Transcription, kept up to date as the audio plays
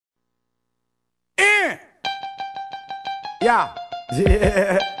Yeah.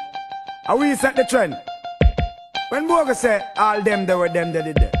 Yeah. And we set the trend. When Boga say all them they were them they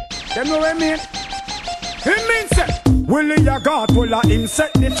did that. You know what I mean? It means it. Willie ya got full of him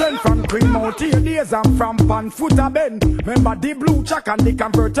set the trend from cream out here days and from pan foot a bend. Remember the blue check and the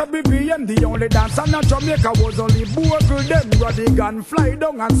convertible BM. The only dancer in Jamaica was only Bogle them. Rodigan fly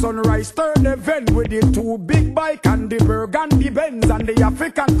down and sunrise turn event with the two big bike and the Burgundy Benz and the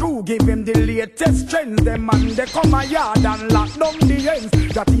African crew give him the latest trends. Them man they come a yard and lock down the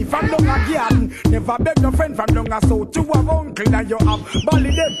ends. That if from down a garden, never beg no friend from down a south to a uncle. Now you have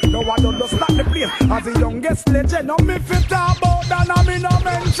Bally them. No one don't stop the place as the youngest legend. No me fit talk about that, I mean no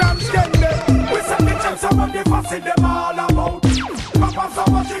mention skin them. We say the chance some of the fussy them all about. Papa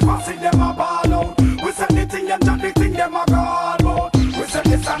so much the fussy them a ball out. We say the thing and the thing them a call about. We say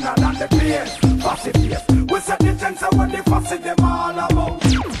the standard and the place, fussy place. We say the chance some of the fussy them all about.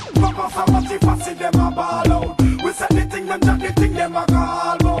 Papa so much the fussy them a ball out. We say the thing and the thing them a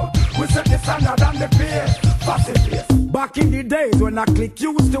call about. We say the standard and the place, fussy place. Back in the days when a click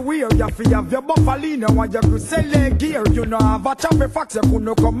used to wear, you feel have your buffalino and you could sell their gear. You know have a choppy fox, you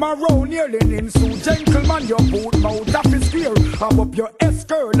couldn't come around here. Leaning so gentleman, your boot mouth off is square. Have up your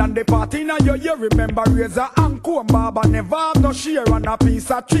S-curl and the party now your ear. Remember razor and comb, barber never have no share. And a piece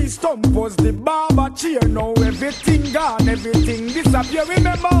of tree stump was the barber chair. Now everything gone, everything disappear.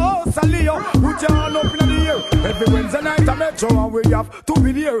 Remember house and Leo, put your hand up in the air. Every Wednesday night a metro and we have to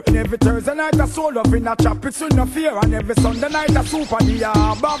be there. And every Thursday night a soul up in a chop, it's with no fear. And every Sunday night a super the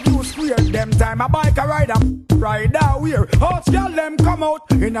above you square. Them time a bike a ride out here. Hot girl them come out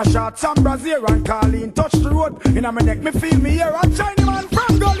in a shorts and brassiere and Carleen touch the road. In a me neck me feel me here. A China man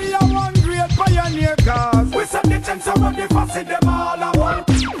from Gully a one great pioneer cause we set the chance around the fussy them all about.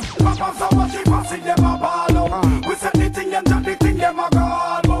 Papa so much the fussy them a ball out. We set the thing and the thing them a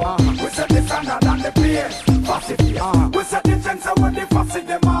call out. We set the standard and the place, fussy place. We set the chance around the fussy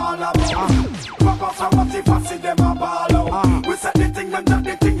them all about. Papa so much the fussy them a ball out. We set the thing and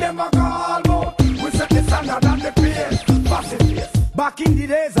the thing them a call out. We set the standard and the place, fussy place. Back in the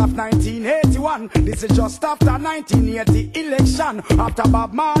days of 1981, this is just after 1980 election. After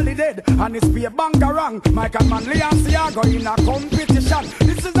Bob Marley dead and his peer bangarang, Michael Manley and Siago in a competition.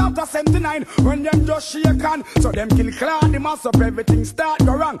 This is after 79 when them just shake hand. So them kill Claude, the mass up, everything start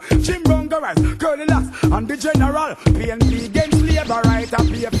go wrong. Jim Bungaras, Curly Lass and the General. PNP against labor right and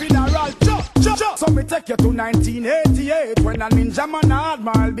pay funeral. So me take you to 1988 when a ninja man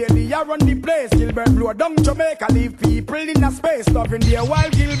Admiral Bailey a run the place. Gilbert blow down Jamaica, leave people in a space. Loving there while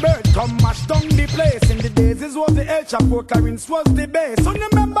Gilbert come mash down the place. In the days this was the El Chapo, Clarence was the base. So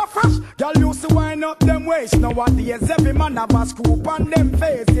remember fresh, y'all used to wind up them waist. Nowadays every man have a scoop on them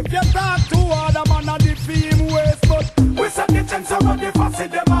face. If you talk too hard, a man a the fame waste. But we set the chance around the fussy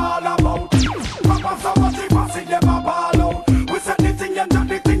them all about. Papa so much the fussy them a ball out. We set the thing and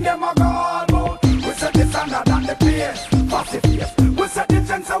the thing them a call out. We set the standard and the place, fussy place. We set the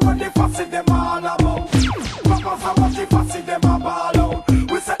chance around the fussy them all about. Papa so much the fussy them